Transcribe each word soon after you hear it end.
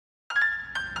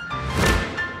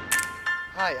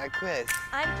Hi, I'm Chris.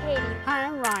 I'm Katie. Hi,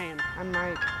 I'm Ryan. I'm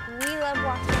Mike. We love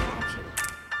Waxahachie.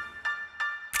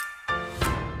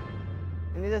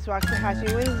 And this is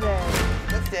Waxahachie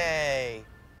Wednesday.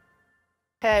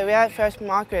 Hey, we're at Fresh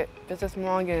Market. This is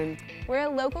Morgan. We're a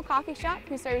local coffee shop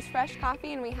who serves fresh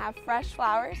coffee and we have fresh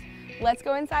flowers. Let's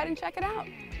go inside and check it out.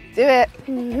 Do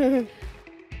it.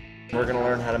 We're going to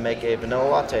learn how to make a vanilla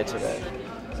latte today.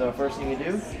 So first thing you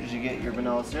do is you get your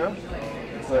vanilla syrup.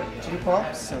 You put 2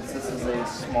 pumps, since this is a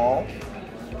small.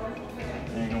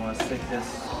 And you're going to want to stick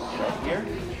this right here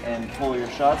and pull your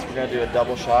shots. We're going to do a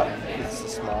double shot because this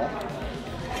is small.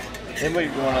 Then what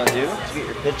you want to do is get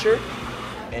your pitcher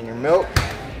and your milk.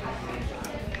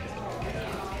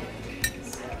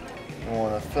 You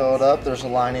want to fill it up. There's a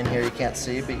line in here you can't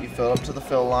see, but you fill it up to the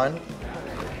fill line.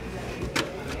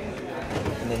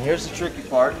 And then here's the tricky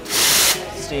part,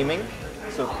 steaming.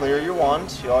 So clear your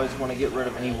wand. You always want to get rid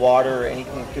of any water or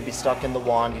anything that could be stuck in the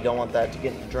wand. You don't want that to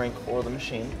get in the drink or the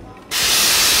machine.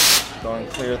 Go and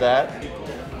clear that.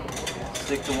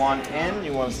 Stick the wand in.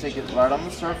 You want to stick it right on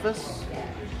the surface.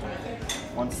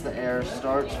 Once the air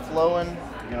starts flowing,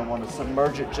 you're going to want to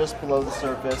submerge it just below the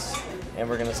surface, and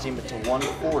we're going to steam it to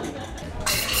 140.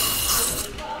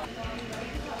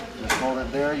 Just hold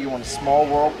it there. You want a small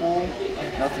whirlpool,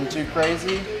 nothing too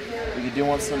crazy. But you do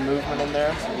want some movement in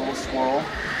there, so a little swirl.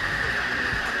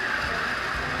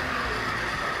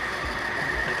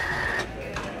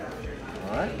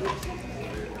 Alright.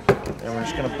 And we're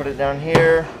just going to put it down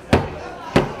here.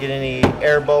 Get any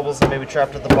air bubbles that may be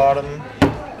trapped at the bottom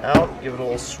out. Give it a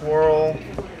little swirl.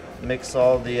 Mix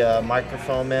all the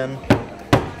microfoam in.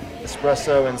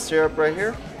 Espresso and syrup right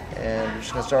here. And we're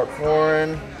just going to start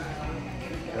pouring.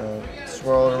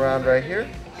 Swirl it around right here.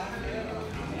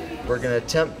 We're going to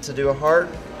attempt to do a heart,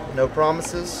 no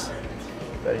promises,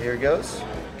 but here it goes.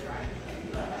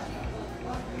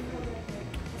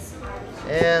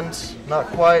 And not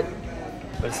quite,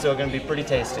 but it's still going to be pretty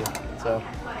tasty. So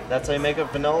that's how you make a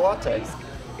vanilla latte.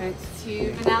 It's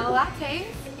 2 vanilla lattes.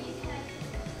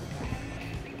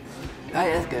 That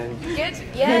is good. Good?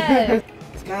 Yes.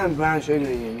 It's kind of brown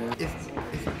sugary, you know. It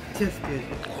tastes good.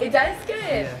 It does good.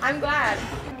 Yeah. I'm glad.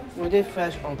 When did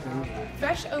Fresh open?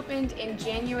 Fresh opened in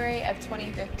January of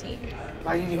 2015.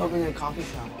 Why did you open a coffee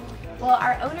shop? Well,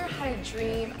 our owner had a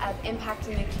dream of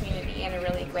impacting the community in a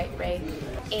really great way,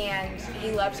 and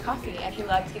he loved coffee and he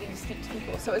loved getting to speak to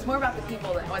people. So it was more about the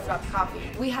people than it was about the coffee.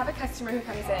 We have a customer who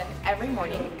comes in every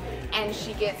morning and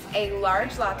she gets a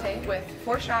large latte with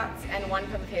 4 shots and 1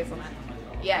 cup of hazelnut.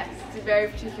 Yes, it's a very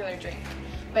particular drink.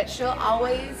 But she'll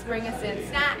always bring us in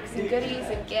snacks and goodies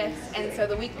and gifts, and so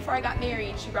the week before I got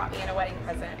married, she brought me in a wedding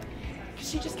present.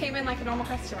 She just came in like a normal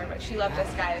customer, but she loved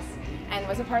us guys and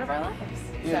was a part of our lives.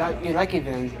 You like it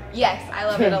then? Yes, I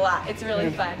love it a lot. It's really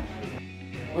fun.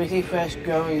 We see Fresh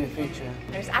growing in the future.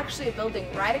 There's actually a building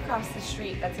right across the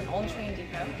street that's an old train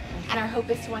depot, and our hope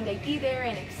is to one day be there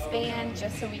and expand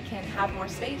just so we can have more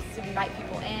space to invite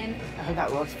people in. I hope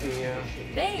that works for you.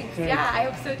 Thanks. Yeah, I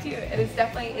hope so too.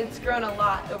 It's grown a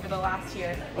lot over the last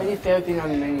year. What's your favorite thing on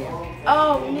the menu?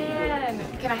 Oh man,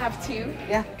 can I have 2?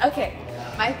 Yeah. Okay.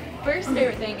 My first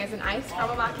favorite thing is an iced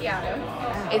caramel macchiato.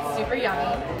 It's super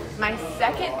yummy. My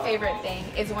second favorite thing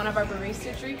is one of our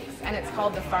barista drinks, and it's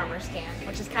called the Farmer's Can,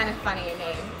 which is kind of funny a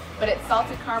name, but it's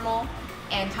salted caramel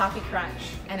and toffee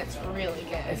crunch, and it's really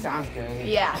good. It sounds good.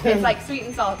 Yeah, it's like sweet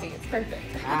and salty. It's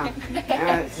perfect. Wow.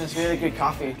 Yeah, it's just really good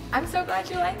coffee. I'm so glad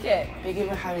you like it. Thank you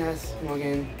for having us,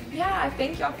 Morgan. Yeah,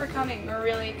 thank y'all for coming. We're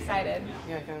really excited.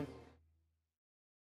 You're welcome.